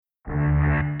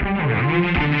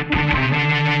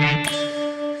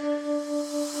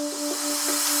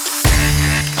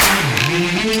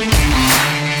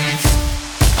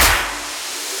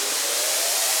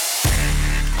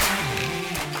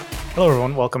Hello,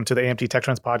 everyone. Welcome to the AMT Tech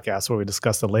Trends podcast, where we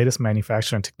discuss the latest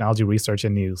manufacturing technology research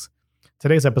and news.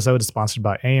 Today's episode is sponsored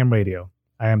by AM Radio.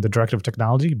 I am the Director of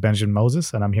Technology, Benjamin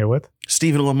Moses, and I'm here with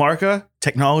Stephen Lamarca,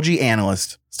 Technology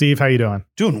Analyst. Steve. How you doing?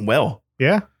 Doing well.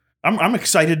 Yeah? I'm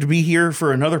excited to be here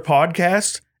for another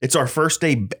podcast. It's our first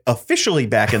day officially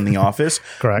back in the office.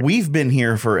 Correct. We've been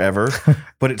here forever,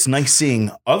 but it's nice seeing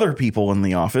other people in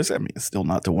the office. I mean, it's still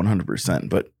not to 100%,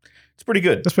 but it's pretty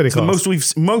good. That's pretty It's close.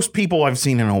 the most people I've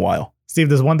seen in a while. Steve,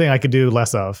 there's one thing I could do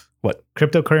less of. What?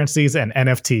 Cryptocurrencies and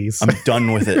NFTs. I'm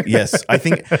done with it. Yes. I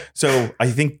think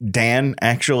Dan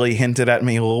actually hinted at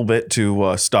me a little bit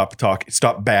to stop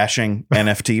bashing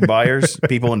NFT buyers,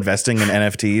 people investing in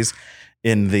NFTs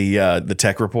in the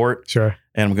tech report. Sure.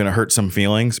 And I'm going to hurt some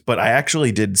feelings, but I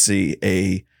actually did see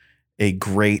a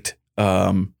great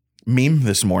meme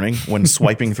this morning when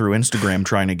swiping through Instagram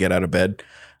trying to get out of bed.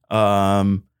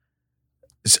 So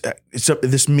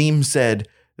this meme said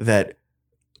that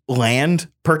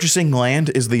purchasing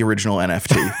land is the original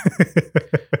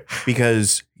NFT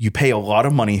because you pay a lot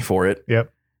of money for it.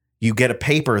 Yep. You get a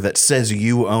paper that says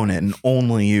you own it and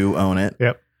only you own it.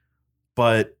 Yep.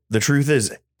 But the truth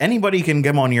is, anybody can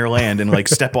come on your land and like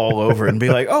step all over and be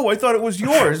like, "Oh, I thought it was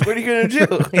yours. What are you going to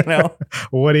do?" You know?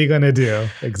 What are you going to do?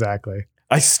 Exactly.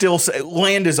 I still say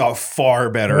land is a far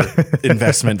better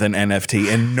investment than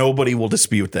NFT, and nobody will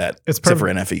dispute that except for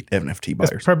NFT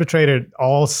buyers. It's perpetrated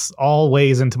all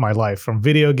ways into my life, from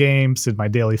video games to my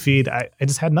daily feed. I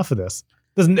just had enough of this.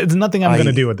 There's nothing I'm going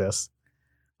to do with this.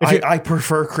 I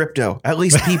prefer crypto. At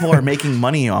least people are making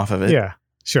money off of it. Yeah,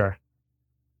 sure.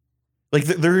 Like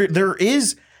there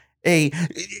is maybe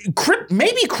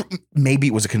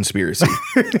it was a conspiracy.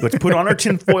 Let's put on our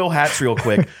tinfoil hats real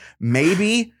quick.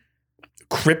 Maybe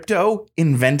crypto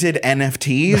invented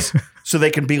NFTs so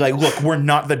they can be like, look, we're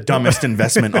not the dumbest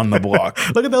investment on the block.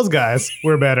 Look at those guys.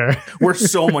 We're better. We're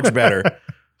so much better.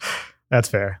 That's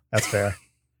fair.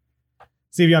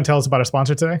 Steve, you want to tell us about our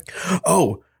sponsor today?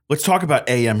 Oh, let's talk about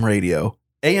AM Radio.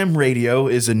 AM Radio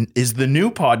is the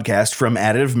new podcast from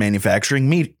Additive Manufacturing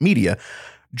Media.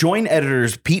 Join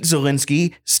editors Pete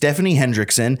Zielinski, Stephanie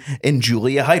Hendrickson, and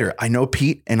Julia Heider. I know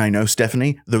Pete and I know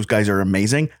Stephanie. Those guys are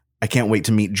amazing. I can't wait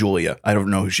to meet Julia. I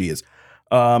don't know who she is.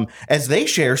 As they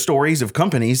share stories of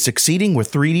companies succeeding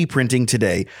with 3D printing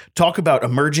today, talk about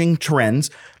emerging trends,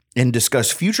 and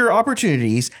discuss future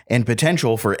opportunities and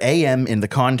potential for AM in the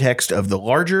context of the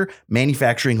larger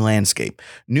manufacturing landscape.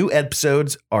 New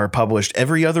episodes are published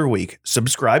every other week.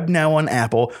 Subscribe now on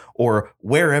Apple or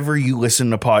wherever you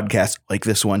listen to podcasts like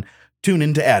this one. Tune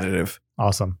into Additive.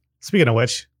 Awesome. Speaking of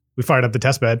which, we fired up the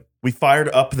test bed. We fired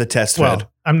up the test bed.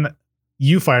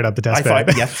 You fired up the test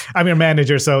bed. Yes. I'm your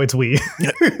manager, so it's we.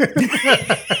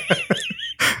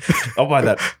 I'll buy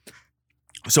that.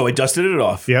 So I dusted it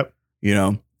off. Yep. You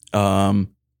know,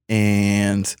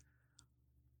 and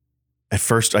at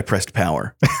first I pressed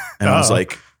power and I was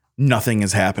like, nothing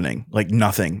is happening. Like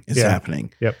nothing is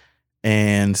happening. Yep.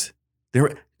 And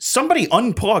somebody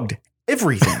unplugged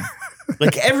everything.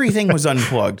 Like everything was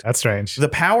unplugged. That's strange. The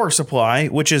power supply,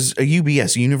 which is a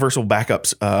UBS, Universal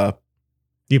Backups,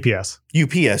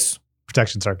 UPS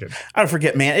protection circuit. I don't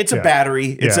forget, man. It's a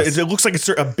battery. It looks like it's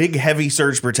a big, heavy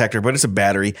surge protector, but it's a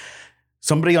battery.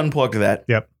 Somebody unplugged that.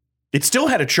 Yep. It still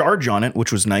had a charge on it,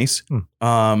 which was nice.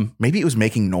 Maybe it was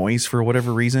making noise for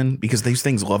whatever reason, because these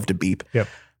things love to beep. Yep.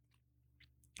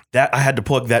 That I had to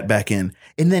plug that back in,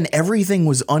 and then everything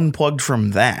was unplugged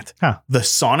from that. Huh. The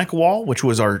Sonic wall, which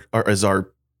was our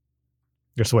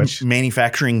your switch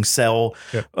manufacturing cell.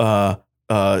 Yep.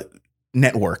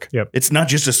 Network. Yep. It's not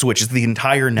just a switch, it's the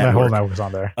entire network. That whole network was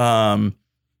on there.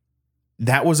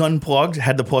 That was unplugged,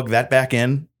 had to plug that back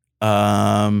in.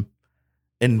 And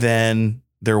then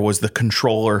there was the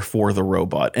controller for the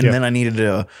robot. And then I needed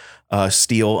to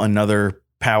steal another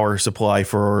power supply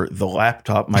for the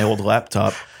laptop, my old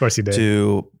laptop. Of course you did.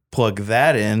 To plug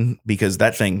that in, because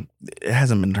that thing, it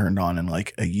hasn't been turned on in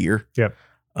like a year. Yep.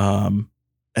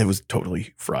 It was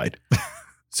totally fried.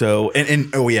 So,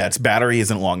 and its battery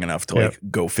isn't long enough to like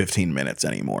go 15 minutes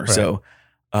anymore. Right. So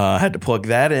I had to plug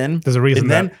that in. There's a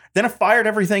reason. And then I fired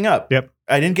everything up. Yep.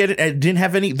 I didn't get it. I didn't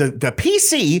have any. The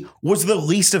PC was the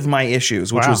least of my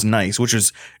issues, which was nice,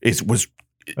 that's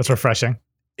refreshing.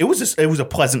 It was a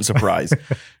pleasant surprise.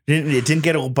 It didn't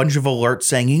get a bunch of alerts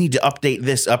saying you need to update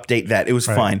this, update that. It was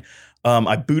fine.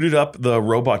 I booted up the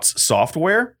robot's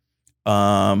software.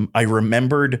 I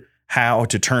remembered how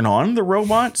to turn on the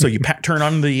robot. So you turn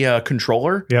on the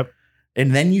controller. Yep.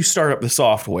 And then you start up the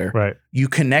software. Right. You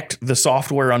connect the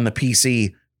software on the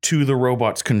PC to the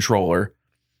robot's controller.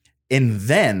 And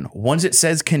then once it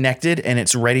says connected and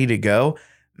it's ready to go,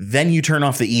 Then you turn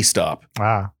off the e-stop.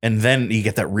 And then you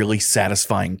get that really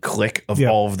satisfying click of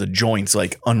all of the joints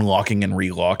like unlocking and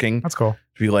relocking. That's cool.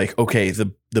 To be like, okay,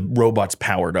 the robot's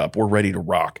powered up. We're ready to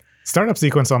rock. Startup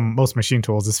sequence on most machine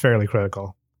tools is fairly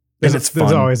critical. There's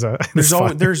always a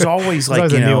there's always like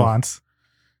always a nuance.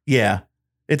 Yeah.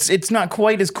 It's not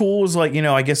quite as cool as like,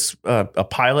 I guess a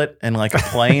pilot and like a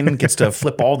plane gets to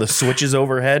flip all the switches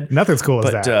overhead. Nothing's cool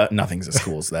as that. Nothing's as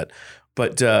cool as that.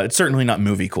 But it's certainly not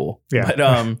movie cool. Yeah.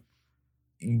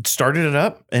 But started it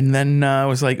up and then I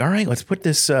was like, all right, let's put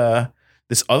this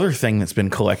this other thing that's been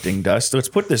collecting dust. Let's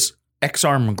put this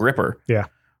X-Arm gripper. Yeah.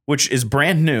 Which is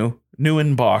brand new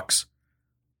in box,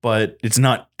 but it's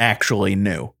not actually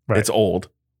new. Right. It's old.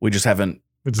 We just haven't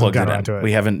plugged it in.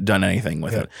 We haven't done anything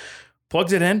with it.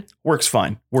 Plugged it in, works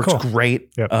fine. Works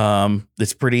great. Yep.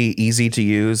 It's pretty easy to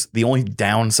use. The only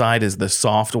downside is the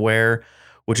software,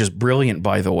 which is brilliant,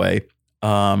 by the way.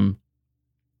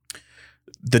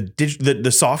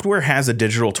 The software has a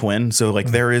digital twin, so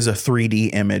like there is a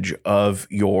 3D image of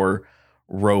your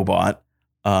robot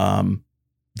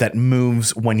that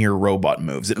moves when your robot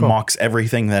moves. It mocks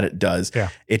everything that it does. Yeah.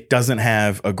 It doesn't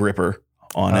have a gripper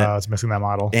on it. It's missing that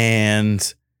model.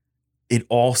 And it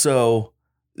also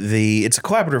it's a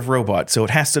collaborative robot, so it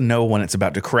has to know when it's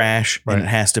about to crash, and it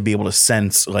has to be able to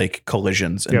sense like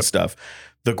collisions and stuff.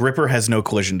 The gripper has no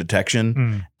collision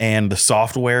detection, and the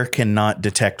software cannot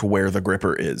detect where the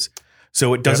gripper is.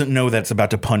 So it doesn't know that it's about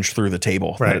to punch through the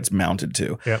table that it's mounted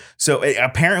to. Yep. So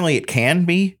apparently it can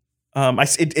be.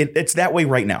 It's that way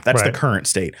right now. That's the current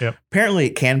state. Yep. Apparently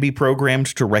it can be programmed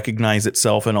to recognize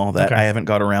itself and all that. I haven't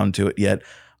got around to it yet.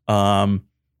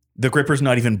 The gripper's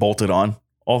not even bolted on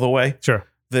all the way. Sure.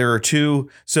 There are two.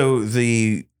 So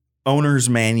the owner's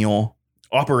manual,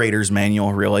 operator's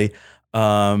manual, really,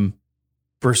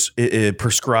 it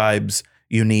prescribes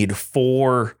you need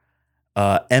 4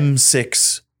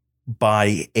 M6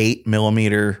 by 8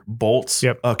 millimeter bolts,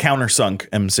 countersunk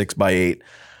M6 by 8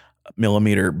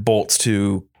 millimeter bolts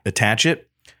to attach it.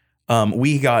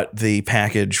 We got the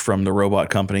package from the robot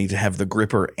company to have the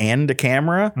gripper and a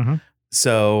camera. Mm-hmm.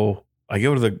 So I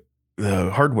go to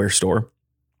the hardware store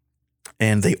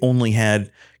and they only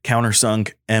had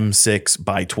countersunk M6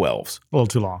 by 12s. A little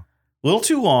too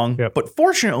long. But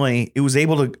fortunately, it was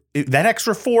able to, that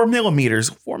extra 4 millimeters,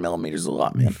 4 millimeters is a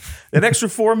lot, man. That extra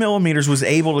 4 millimeters was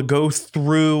able to go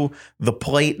through the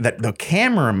plate that the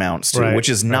camera mounts to, which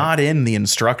is not in the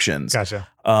instructions. Gotcha.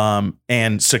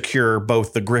 And secure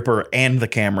both the gripper and the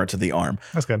camera to the arm.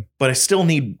 That's good. But I still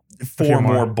need 4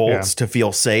 more bolts to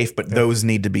feel safe, but those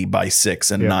need to be by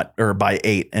 6 and not, or by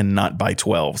 8 and not by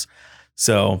 12s.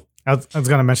 So I was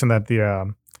going to mention that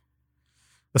the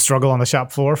struggle on the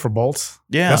shop floor for bolts.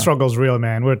 Yeah. That struggle is real,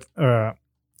 man. I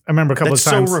remember a couple of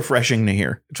times. So refreshing to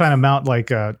hear. Trying to mount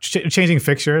like changing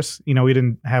fixtures. We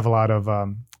didn't have a lot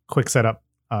of quick setup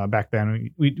back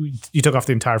then. You took off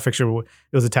the entire fixture. It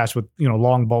was attached with,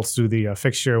 long bolts through the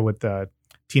fixture with the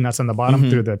T-nuts on the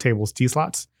bottom through the table's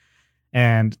T-slots.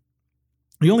 And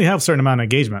you only have a certain amount of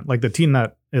engagement. Like the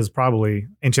T-nut is probably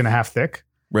 1.5 inches thick.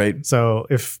 Right. So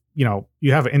if, you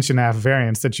have an 1.5 inch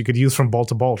variance that you could use from bolt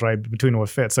to bolt, right, between what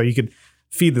fits. So you could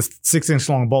feed this 6-inch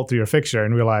long bolt through your fixture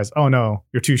and realize, oh no,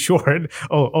 you're too short.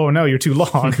 Oh no, you're too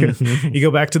long. You go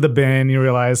back to the bin, you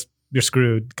realize you're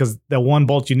screwed because the one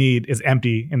bolt you need is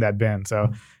empty in that bin.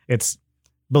 So it's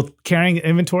both carrying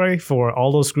inventory for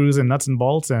all those screws and nuts and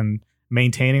bolts and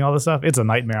maintaining all this stuff. It's a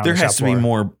nightmare. There has to be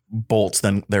more bolts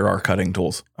than there are cutting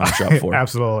tools on the shop floor.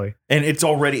 Absolutely. And it's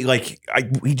already like, I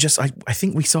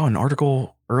think we saw an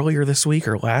article earlier this week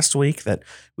or last week that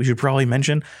we should probably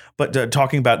mention, but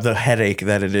talking about the headache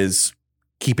that it is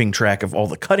keeping track of all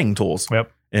the cutting tools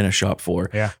in a shop floor.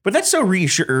 Yeah. But that's so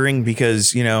reassuring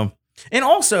because, and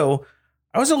also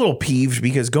I was a little peeved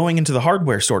because going into the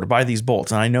hardware store to buy these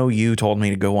bolts, and I know you told me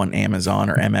to go on Amazon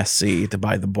or MSC to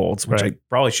buy the bolts, which I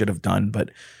probably should have done, but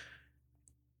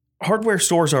hardware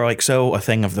stores are like so a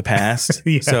thing of the past.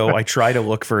 So I try to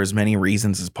look for as many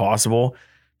reasons as possible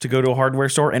to go to a hardware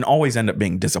store and always end up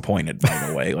being disappointed, by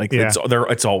the way. Like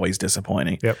it's always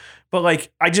disappointing. Yep. But like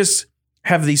I just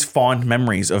have these fond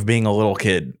memories of being a little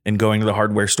kid and going to the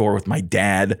hardware store with my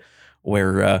dad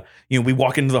where we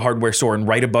walk into the hardware store and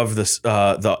right above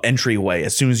the entryway,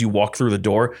 as soon as you walk through the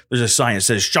door, there's a sign that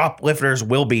says shoplifters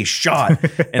will be shot.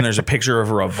 And there's a picture of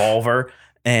a revolver.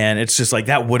 And it's just like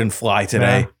that wouldn't fly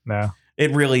today. No.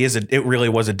 It really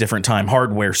was a different time,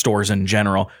 hardware stores in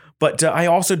general. But I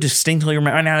also distinctly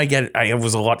remember, now I get it, it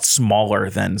was a lot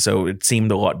smaller then, so it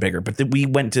seemed a lot bigger. But we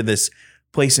went to this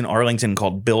place in Arlington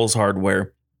called Bill's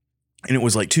Hardware. And it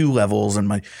was like 2 levels,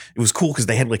 and it was cool because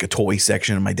they had like a toy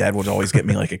section, and my dad would always get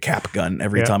me like a cap gun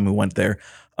every time we went there.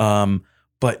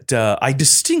 But I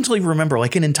distinctly remember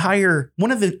like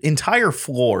one of the entire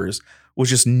floors was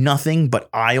just nothing but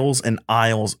aisles and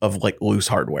aisles of like loose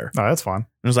hardware. Oh, that's fun.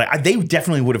 It was like, they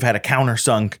definitely would have had a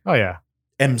countersunk Oh, yeah.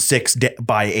 M6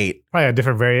 by 8. Probably had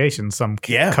different variations. Some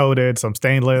coated, some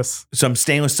stainless.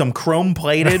 Some chrome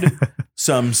plated,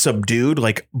 some subdued,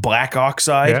 like black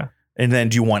oxide. Yeah. And then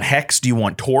do you want hex? Do you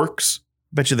want Torx?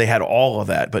 Bet you they had all of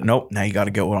that. But nope, now you got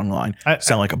to go online.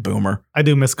 Sound like a boomer. I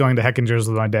do miss going to Heckinger's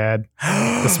with my dad.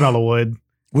 The smell of wood.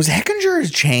 Was Heckinger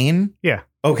his chain? Yeah.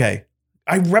 Okay.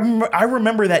 I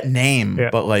remember that name,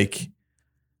 but like,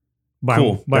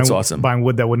 cool. That's awesome. Buying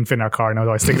wood that wouldn't fit in our car, and I was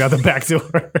always sticking out the back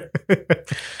door.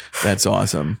 That's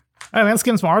awesome. All right, man, let's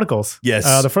get into some articles.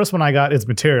 Yes. The first one I got is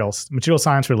material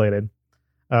science related.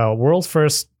 World's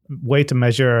first way to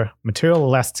measure material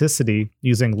elasticity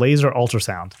using laser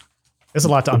ultrasound. There's a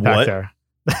lot to unpack there.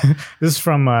 This is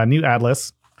from New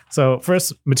Atlas. So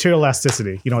first, material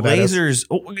elasticity. You know what lasers.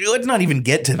 that is? Let's not even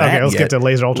get to that. Okay, let's get to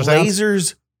laser ultrasound.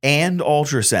 Lasers and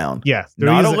ultrasound. Yeah,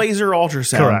 not a laser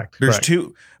ultrasound. Correct. There's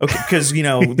two. Okay, because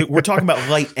we're talking about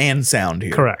light and sound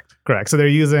here. Correct. So they're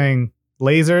using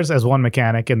lasers as one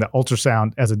mechanic and the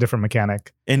ultrasound as a different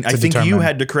mechanic. And I think you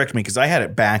had to correct me because I had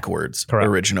it backwards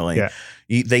originally. Yeah.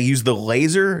 They use the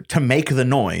laser to make the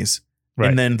noise,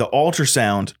 and then the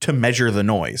ultrasound to measure the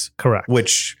noise. Correct.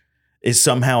 Which is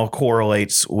somehow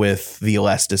correlates with the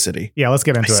elasticity. Yeah, let's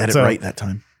get into it. I said it right that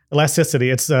time. Elasticity,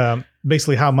 it's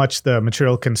basically how much the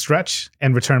material can stretch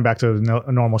and return back to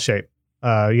a normal shape.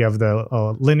 You have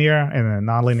the linear and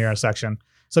the nonlinear section.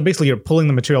 So basically you're pulling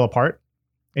the material apart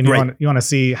and you want to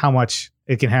see how much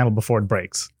it can handle before it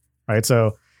breaks, right?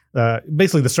 So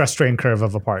basically the stress strain curve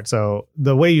of a part. So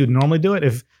the way you normally do it,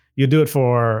 if you do it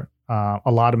for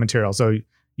a lot of material, so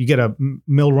you get a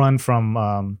mill run from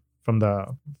the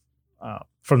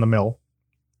mill,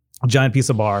 a giant piece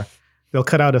of bar. They'll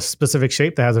cut out a specific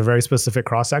shape that has a very specific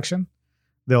cross section.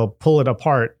 They'll pull it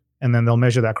apart and then they'll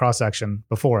measure that cross section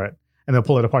before it, and they'll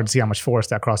pull it apart to see how much force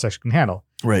that cross section can handle.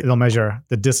 Right. They'll measure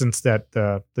the distance that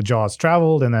the jaw has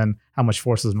traveled and then how much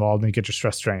force is involved, and you get your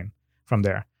stress strain from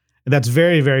there. And that's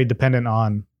very, very dependent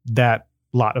on that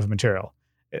lot of material.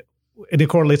 It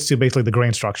correlates to basically the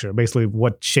grain structure, basically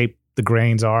what shape the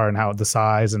grains are and how the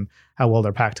size and how well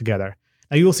they're packed together.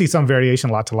 Now you will see some variation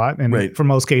lot to lot, and for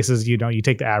most cases, you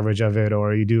take the average of it,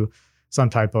 or you do some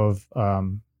type of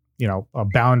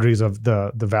boundaries of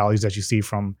the values that you see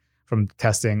from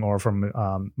testing or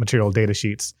from material data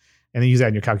sheets, and then use that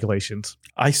in your calculations.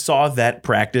 I saw that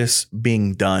practice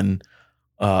being done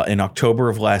in October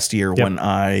of last year when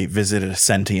I visited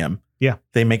Centium. Yeah,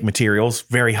 they make materials,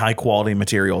 very high quality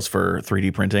materials for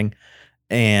 3D printing,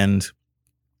 and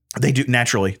they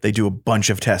do a bunch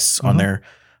of tests on their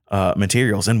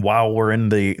materials. And while we're in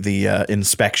the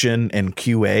inspection and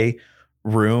QA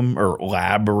room or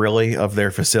lab really of their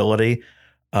facility,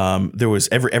 there was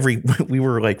we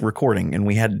were like recording, and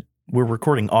we're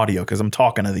recording audio because I'm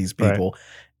talking to these people,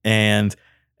 and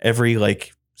every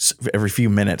few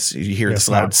minutes you hear this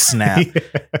loud snap.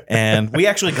 And we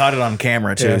actually got it on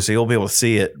camera too, so you'll be able to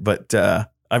see it. But I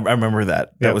remember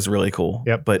that was really cool.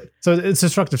 Yep. But so it's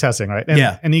destructive testing, right?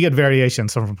 And, and you get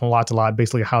variations from lot to lot,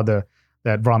 basically how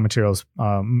that raw materials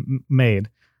made.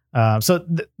 So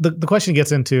the question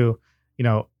gets into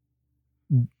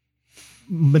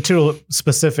material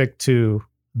specific to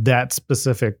that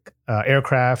specific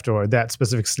aircraft or that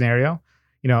specific scenario.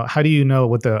 How do you know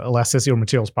what the elasticity or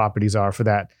materials properties are for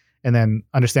that, and then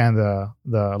understand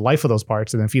the life of those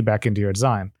parts and then feed back into your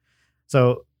design?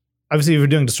 So obviously, if you're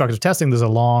doing destructive testing, there's a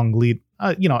long lead,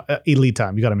 a lead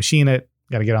time. You got to machine it,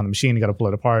 you got to get on the machine, you got to pull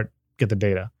it apart, get the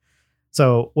data.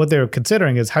 So what they're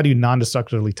considering is, how do you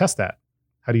non-destructively test that?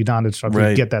 How do you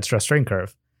non-destructively get that stress strain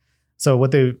curve? So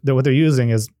what they're using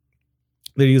is,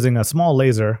 they're using a small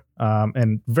laser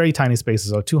and very tiny spaces,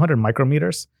 so 200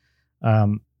 micrometers,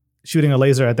 shooting a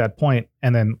laser at that point,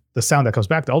 and then the sound that comes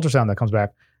back, the ultrasound that comes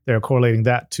back, they're correlating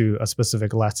that to a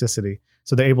specific elasticity.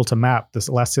 So they're able to map this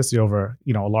elasticity over,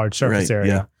 a large surface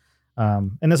area. Yeah.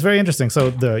 And it's very interesting. So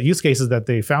the use cases that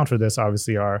they found for this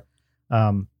obviously are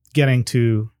getting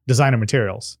to designer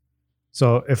materials.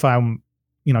 So if I'm,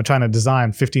 trying to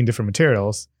design 15 different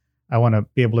materials, I want to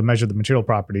be able to measure the material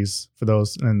properties for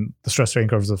those, and the stress strain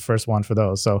curve is the first one for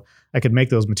those. So I could make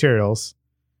those materials.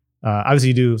 Obviously,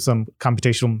 you do some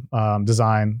computational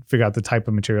design, figure out the type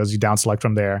of materials, you down select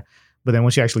from there. But then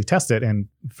once you actually test it and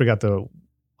figure out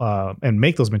and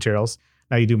make those materials,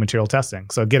 now you do material testing.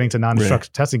 So getting to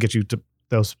non-destructive testing gets you to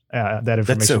those that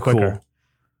information quicker. Cool.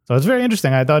 So it's very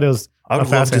interesting. I thought it was. I would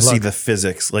love to see the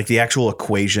physics, like the actual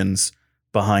equations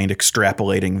behind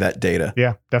extrapolating that data.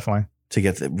 Yeah, definitely. To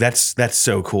get that's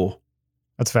so cool.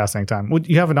 That's a fascinating time.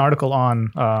 You have an article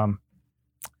on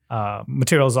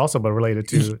materials also, but related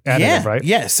to additive, right?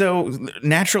 Yeah. So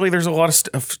naturally, there's a lot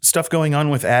of stuff going on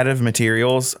with additive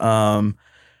materials.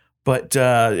 But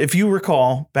if you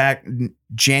recall, back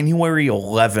January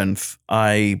 11th,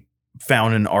 I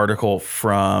found an article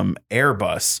from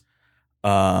Airbus.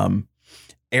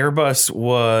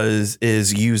 Airbus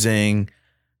is using,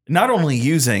 not only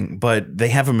using, but they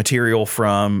have a material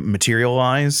from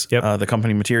Materialize, the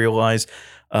company Materialize.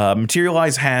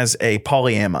 Materialize has a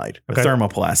polyamide, a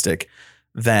thermoplastic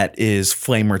that is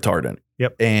flame retardant.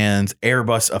 Yep. And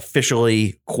Airbus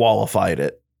officially qualified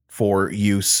it for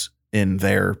use in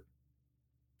their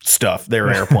stuff, their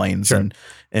airplanes Sure.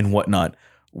 and whatnot.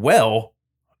 Well,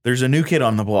 there's a new kid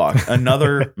on the block,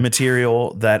 another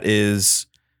material that is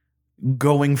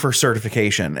going for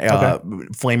certification,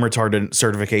 flame retardant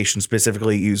certification,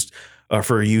 specifically used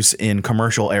for use in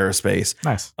commercial aerospace.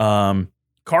 Nice.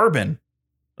 Carbon.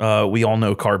 We all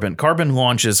know Carbon. Carbon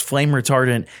launches flame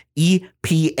retardant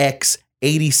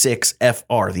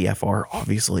EPX86FR. The FR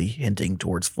obviously hinting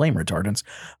towards flame retardants.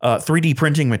 3D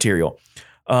printing material.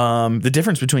 The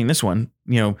difference between this one,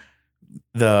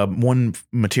 the one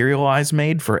Materialize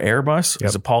made for Airbus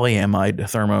is a polyamide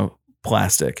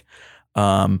thermoplastic.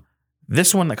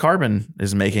 This one that Carbon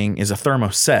is making is a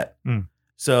thermoset.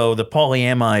 So the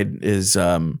polyamide is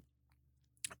the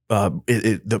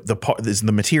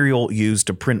material used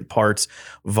to print parts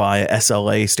via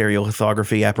SLA,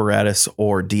 stereolithography apparatus,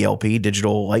 or DLP,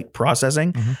 digital light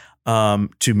processing,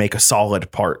 to make a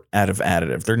solid part out of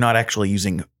additive. They're not actually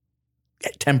using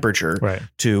temperature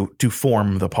to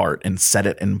form the part and set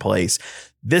it in place.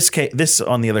 This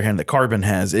on the other hand, that Carbon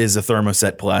has is a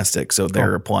thermoset plastic, so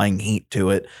they're applying heat to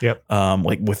it,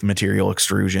 like with material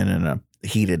extrusion and a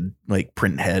heated like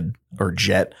print head or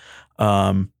jet.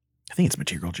 I think it's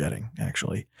material jetting,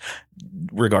 actually.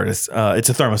 Regardless, it's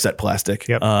a thermoset plastic,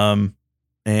 and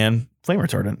flame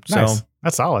retardant. Nice. So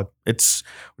that's solid.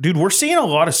 We're seeing a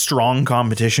lot of strong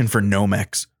competition for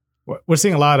Nomex. We're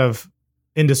seeing a lot of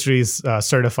industries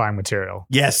certifying material.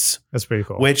 Yes, that's pretty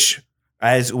cool. Which,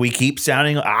 as I keep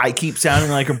sounding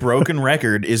like a broken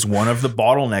record, is one of the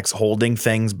bottlenecks holding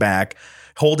things back,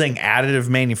 holding additive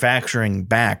manufacturing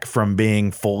back from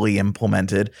being fully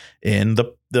implemented in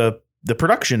the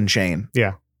production chain.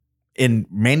 Yeah. In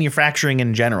manufacturing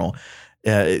in general,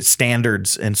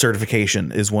 standards and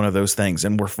certification is one of those things.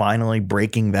 And we're finally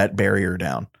breaking that barrier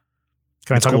down.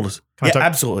 Absolutely. Can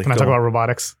I talk about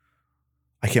robotics?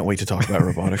 I can't wait to talk about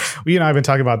robotics. Well, I've been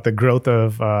talking about the growth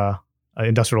of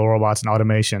industrial robots and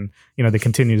automation. They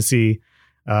continue to see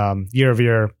year over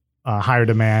year higher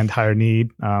demand, higher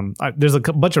need. There's a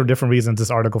bunch of different reasons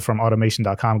this article from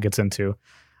automation.com gets into.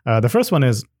 The first one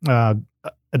is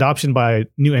adoption by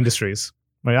new industries.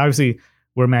 Right? Obviously,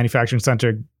 we're manufacturing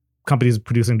centric, companies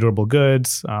producing durable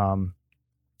goods.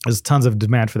 There's tons of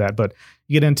demand for that. But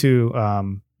you get into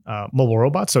mobile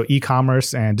robots, so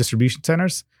e-commerce and distribution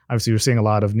centers. Obviously, we're seeing a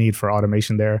lot of need for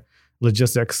automation there.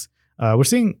 Logistics. We're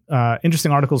seeing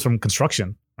interesting articles from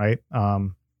construction, right?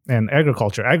 And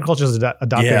agriculture. Agriculture is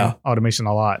adopting automation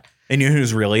a lot. And you know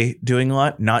who's really doing a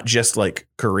lot? Not just like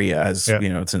Korea, as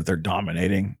since they're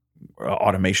dominating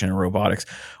automation and robotics.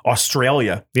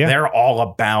 Australia, they're all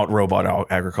about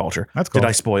robot agriculture. That's cool. Did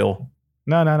I spoil?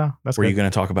 No. That's Were you going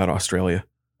to talk about Australia?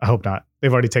 I hope not.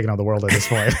 They've already taken on the world at this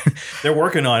point. They're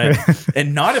working on it,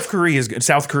 and not if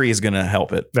South Korea is going to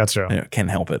help it. That's true. Can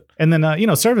help it. And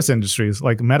then service industries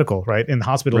like medical, right? In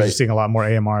hospitals, you're seeing a lot more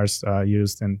AMRs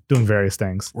used and doing various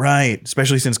things. Right,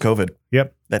 especially since COVID.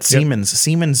 Yep. That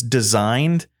Siemens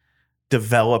designed,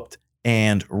 developed,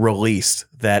 and released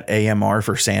that AMR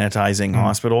for sanitizing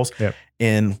hospitals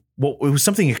in it was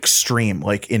something extreme,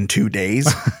 like in 2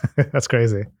 days. That's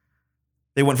crazy.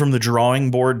 They went from the drawing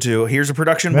board to here's a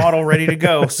production model ready to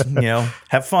go.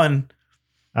 Have fun.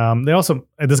 They also,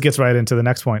 this gets right into the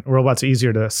next point. Robots are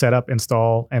easier to set up,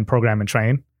 install, and program and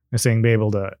train. They're saying be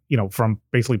able to, from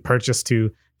basically purchase to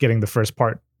getting the first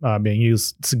part being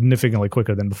used significantly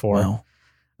quicker than before.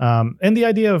 Wow. And the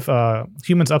idea of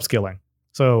humans upskilling.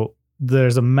 So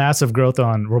there's a massive growth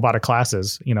on robotic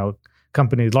classes. Large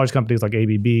companies like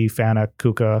ABB, Fanuc,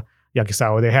 KUKA,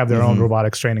 Yakisawa, they have their own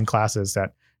robotics training classes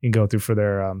that you can go through for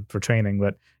their for training,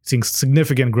 but seeing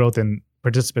significant growth in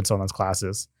participants on those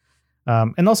classes.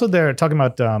 And also they're talking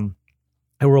about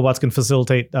how robots can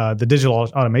facilitate the digital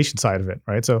automation side of it,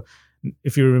 right? So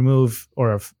if you remove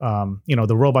or if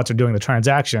the robots are doing the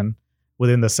transaction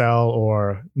within the cell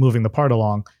or moving the part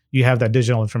along, you have that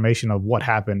digital information of what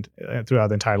happened throughout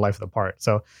the entire life of the part.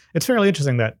 So it's fairly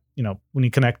interesting that, when you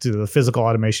connect to the physical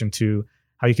automation to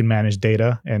how you can manage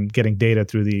data and getting data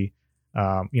through the,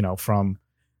 from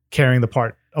carrying the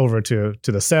part over to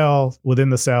the cell, within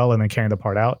the cell, and then carrying the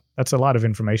part out. That's a lot of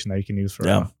information that you can use for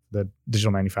the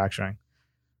digital manufacturing.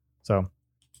 So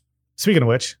speaking of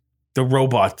which, the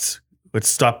robots. Let's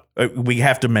stop. We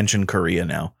have to mention Korea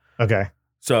now. Okay.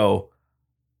 So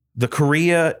the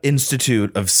Korea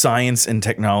Institute of Science and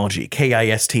Technology,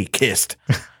 KIST, KIST.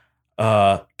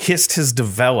 KIST has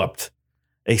developed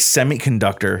a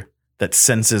semiconductor that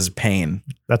senses pain.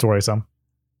 That's worrisome.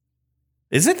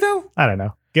 Is it though? I don't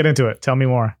know. Get into it. Tell me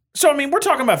more. So, I mean, we're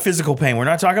talking about physical pain. We're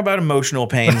not talking about emotional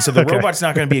pain. So the robot's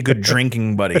not going to be a good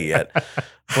drinking buddy yet.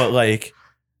 But like,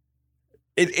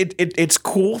 it's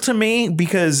cool to me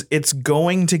because it's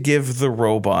going to give the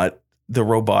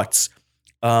robots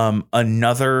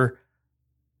another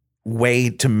way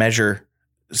to measure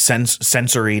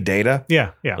sensory data.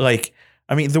 Yeah. Like,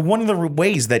 I mean, one of the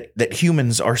ways that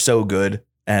humans are so good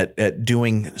at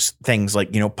doing things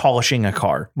like, polishing a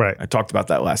car. Right. I talked about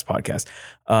that last podcast.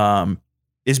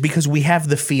 Is because we have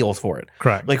the feel for it.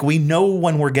 Correct. Like we know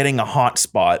when we're getting a hot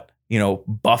spot,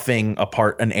 buffing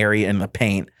apart an area in the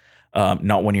paint.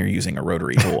 Not when you're using a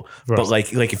rotary tool, but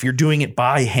like if you're doing it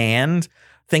by hand,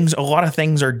 a lot of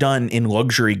things are done in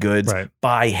luxury goods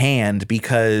by hand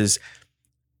because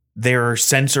there's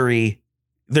sensory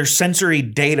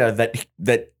data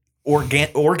that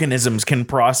organisms can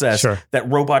process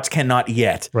that robots cannot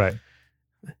yet. Right.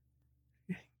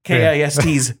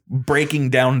 KIST's breaking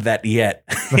down that yet,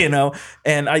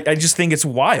 and I just think it's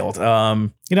wild.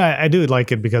 I do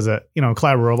like it because,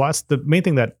 collaborative robots, the main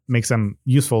thing that makes them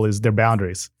useful is their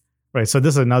boundaries, right? So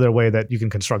this is another way that you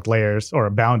can construct layers or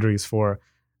boundaries for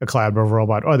a collaborative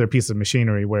robot or other piece of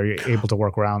machinery where you're able to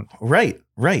work around. Right.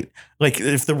 Like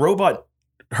if the robot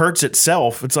hurts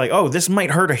itself, it's like, oh, this might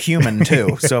hurt a human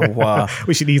too. So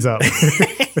we should ease up.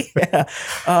 Yeah.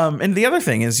 And the other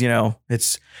thing is,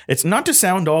 it's not to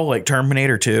sound all like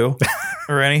Terminator 2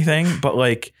 or anything, but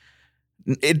like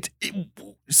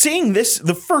seeing this,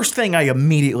 the first thing I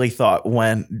immediately thought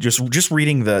when just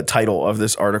reading the title of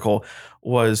this article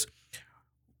was,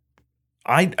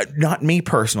 not me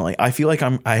personally, I feel like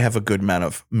I have a good amount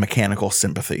of mechanical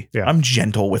sympathy. Yeah. I'm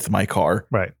gentle with my car,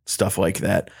 right? Stuff like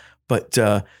that. But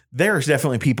there's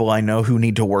definitely people I know who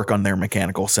need to work on their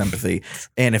mechanical sympathy.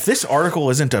 And if this article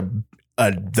isn't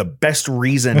the best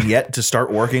reason yet to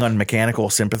start working on mechanical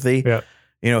sympathy,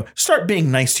 start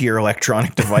being nice to your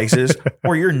electronic devices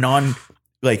or your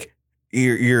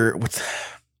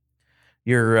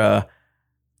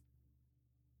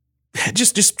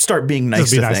just start being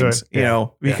nice to things,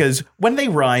 because when they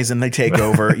rise and they take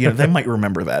over, they might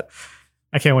remember that.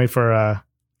 I can't wait for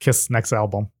KISS next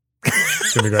album.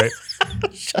 It's gonna be great.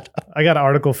 Shut up. I got an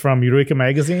article from Eureka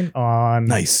Magazine on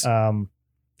nice. I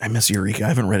miss Eureka. I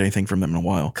haven't read anything from them in a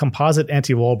while. Composite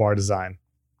anti-roll bar design.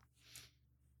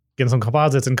 Getting some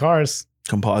composites in cars.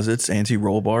 Composites,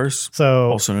 anti-roll bars.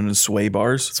 So also known as sway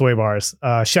bars. Sway bars.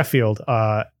 Sheffield.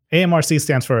 AMRC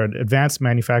stands for Advanced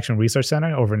Manufacturing Research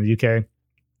Center over in the UK.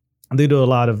 And they do a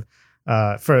lot of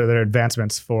further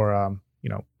advancements for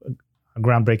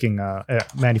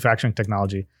groundbreaking manufacturing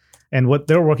technology. And what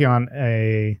they're working on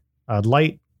a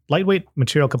lightweight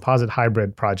material composite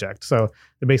hybrid project. So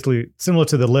they're basically similar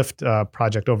to the LIFT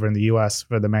project over in the US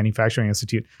for the Manufacturing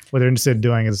Institute. What they're interested in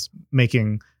doing is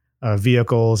making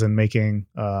vehicles and making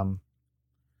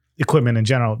equipment in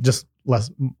general just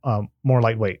more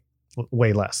lightweight,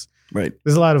 way less. Right.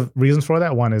 There's a lot of reasons for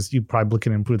that. One is you probably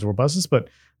can improve the robustness, but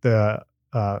the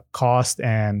cost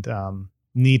and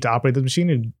need to operate the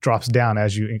machine drops down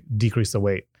as you decrease the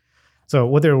weight. So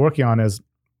what they're working on is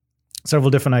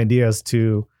several different ideas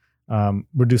to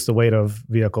reduce the weight of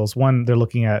vehicles. One, they're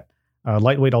looking at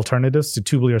lightweight alternatives to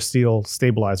tubular steel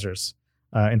stabilizers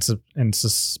in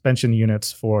suspension units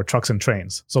for trucks and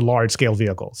trains. So large scale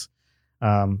vehicles.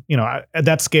 At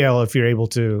that scale, if you're able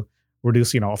to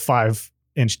reduce, a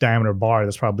 5-inch diameter bar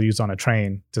that's probably used on a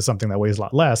train to something that weighs a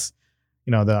lot less,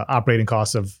 the operating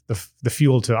cost of the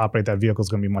fuel to operate that vehicle is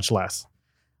going to be much less.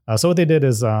 So what they did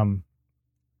is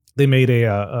they made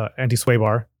a anti-sway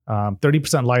bar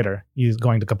 30% lighter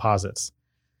going to composites.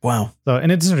 Wow. So,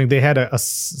 and it's interesting. They had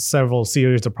several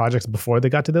series of projects before they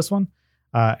got to this one.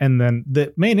 And then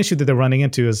the main issue that they're running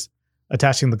into is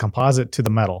attaching the composite to the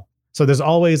metal. So there's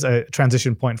always a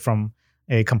transition point from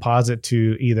a composite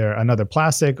to either another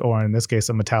plastic or in this case,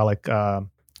 a metallic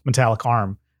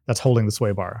arm that's holding the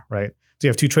sway bar, right? So you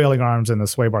have two trailing arms and the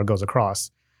sway bar goes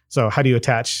across. So how do you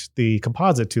attach the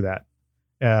composite to that?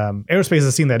 Aerospace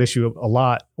has seen that issue a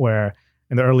lot where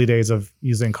in the early days of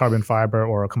using carbon fiber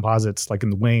or composites, like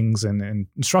in the wings and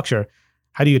structure,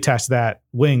 how do you attach that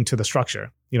wing to the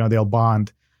structure? They'll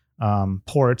bond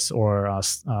ports or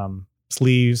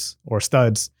sleeves or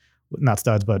studs not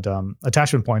studs, but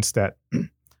attachment points that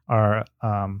are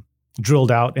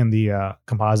drilled out in the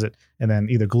composite and then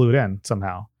either glued in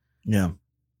somehow. Yeah.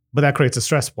 But that creates a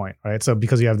stress point, right? So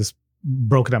because you have this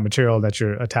broken up material that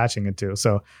you're attaching it to.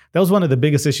 So that was one of the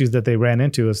biggest issues that they ran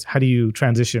into is how do you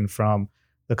transition from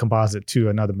the composite to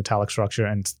another metallic structure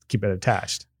and keep it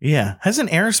attached? Yeah.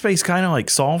 Hasn't aerospace kind of like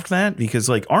solved that? Because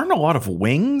like aren't a lot of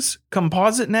wings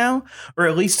composite now? Or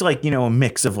at least like, a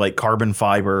mix of like carbon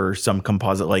fiber or some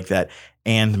composite like that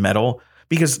and metal?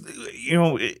 Because,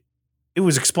 it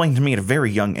was explained to me at a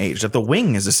very young age that the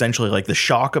wing is essentially like the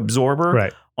shock absorber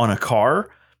on a car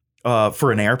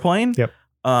for an airplane. Yep.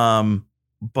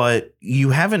 But you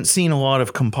haven't seen a lot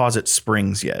of composite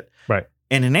springs yet. Right.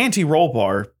 And an anti-roll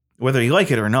bar, whether you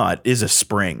like it or not, is a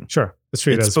spring. Sure. It's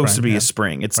supposed to be a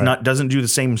spring. It's doesn't do the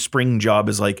same spring job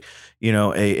as like,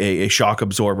 a shock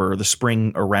absorber or the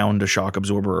spring around a shock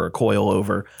absorber or a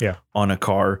coilover on a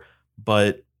car.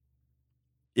 But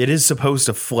it is supposed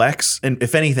to flex. And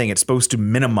if anything, it's supposed to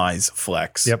minimize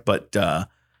flex. Yep. But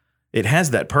it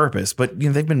has that purpose. But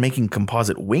they've been making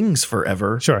composite wings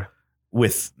forever. Sure.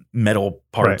 With metal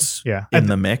parts in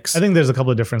the mix. I think there's a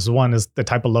couple of differences. One is the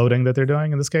type of loading that they're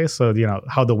doing in this case. So,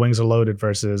 how the wings are loaded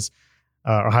versus,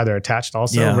 or how they're attached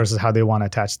also versus how they want to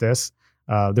attach this.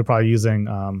 They're probably using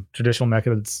traditional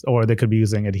methods, or they could be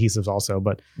using adhesives also.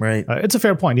 But it's a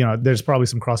fair point. There's probably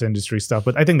some cross-industry stuff.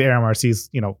 But I think the AMRC's,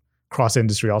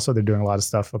 cross-industry also. They're doing a lot of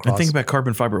stuff across. And think about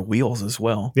carbon fiber wheels as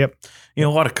well. Yep. A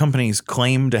lot of companies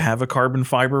claim to have a carbon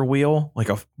fiber wheel,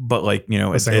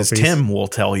 as Tim will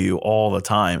tell you all the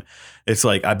time, it's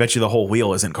like, I bet you the whole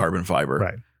wheel isn't carbon fiber.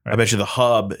 Right. I bet you the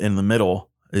hub in the middle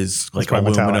is like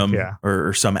aluminum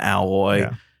or some alloy.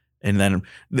 Yeah. And then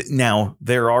now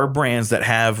there are brands that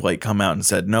have like come out and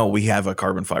said, no, we have a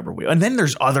carbon fiber wheel. And then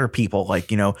there's other people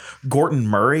like, Gordon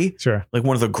Murray, like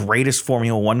one of the greatest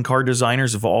Formula One car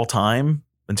designers of all time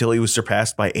until he was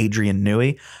surpassed by Adrian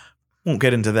Newey. Won't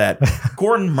get into that.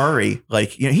 Gordon Murray,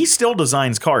 he still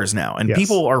designs cars now, and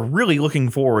people are really looking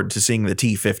forward to seeing the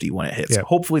T50 when it hits. Yep.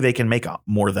 Hopefully they can make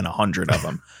more than 100 of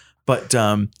them. But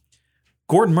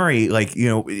Gordon Murray,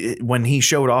 when he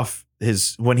showed off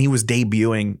when he was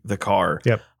debuting the car,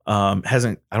 I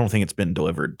don't think it's been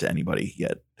delivered to anybody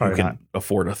yet who can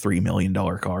afford a $3 million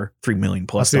car, $3 million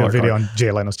plus. I'll see a video on Jay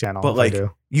Leno's channel. But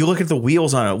you look at the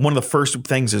wheels on it. One of the first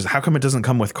things is how come it doesn't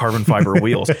come with carbon fiber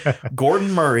wheels?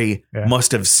 Gordon Murray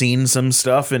must have seen some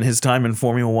stuff in his time in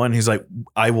Formula One. He's like,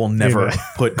 I will never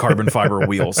put carbon fiber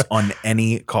wheels on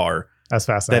any car. That's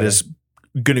fascinating. That is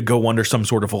going to go under some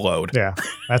sort of a load. Yeah,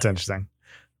 that's interesting.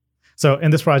 So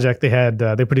in this project,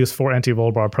 they produced 4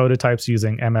 anti-roll bar prototypes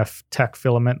using MF Tech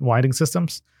filament winding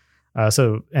systems.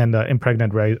 And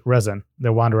impregnated resin.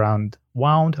 They're wound around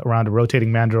a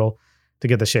rotating mandrel to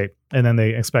get the shape, and then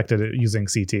they inspected it using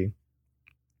CT.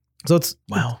 So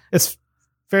it's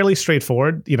fairly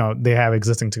straightforward. They have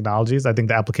existing technologies. I think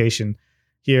the application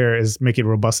here is making it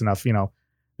robust enough. The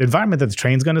environment that the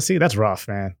train's going to see, that's rough,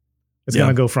 man. It's going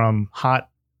to go from hot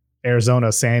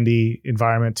Arizona sandy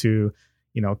environment to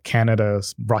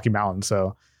Canada's Rocky Mountains.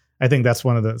 So I think that's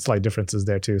one of the slight differences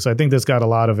there too. So I think there's got a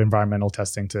lot of environmental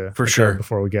testing to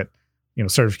before we get,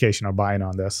 certification or buy-in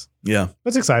on this. Yeah.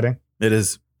 It's exciting. It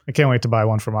is. I can't wait to buy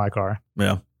one for my car.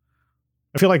 Yeah.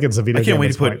 I feel like it's a video game. I can't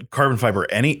wait to put carbon fiber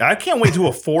I can't wait to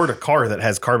afford a car that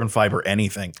has carbon fiber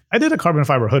anything. I did a carbon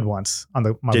fiber hood once on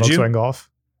my Volkswagen Golf.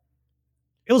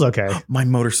 It was okay. My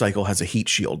motorcycle has a heat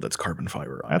shield that's carbon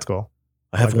fiber on That's cool.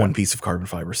 I have one piece of carbon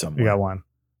fiber somewhere. You got one.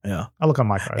 Yeah. I'll look on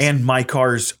my cars. And my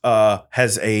car's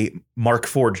has a Mark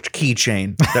Forged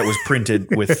keychain that was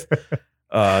printed with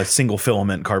single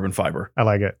filament carbon fiber. I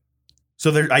like it.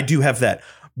 So I do have that.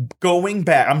 Going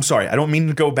back, I'm sorry, I don't mean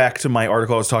to go back to my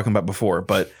article I was talking about before,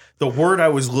 but the word I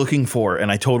was looking for and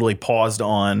I totally paused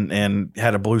on and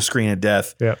had a blue screen of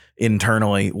death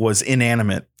internally was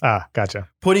inanimate. Ah, gotcha.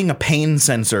 Putting a pain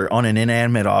sensor on an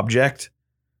inanimate object.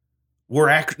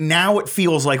 Now it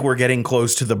feels like we're getting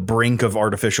close to the brink of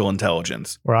artificial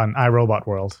intelligence. We're on iRobot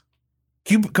world.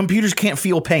 Computers can't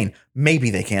feel pain. Maybe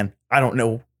they can. I don't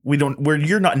know.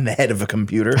 You're not in the head of a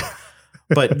computer.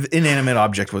 But inanimate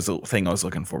object was the thing I was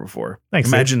looking for before. Thanks.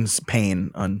 Imagine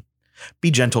pain.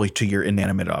 Be gentle to your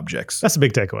inanimate objects. That's a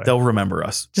big takeaway. They'll remember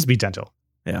us. Just be gentle.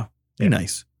 Yeah. Be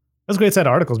nice. That was a great set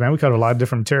of articles, man. We covered a lot of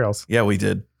different materials. Yeah, we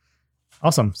did.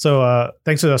 Awesome. So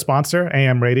thanks to the sponsor,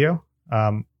 AM Radio.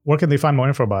 Where can they find more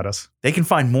info about us? They can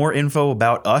find more info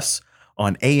about us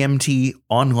on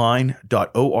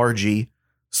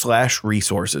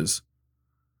amtonline.org/resources.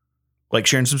 Like,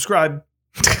 share, and subscribe.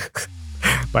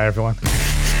 Bye, everyone.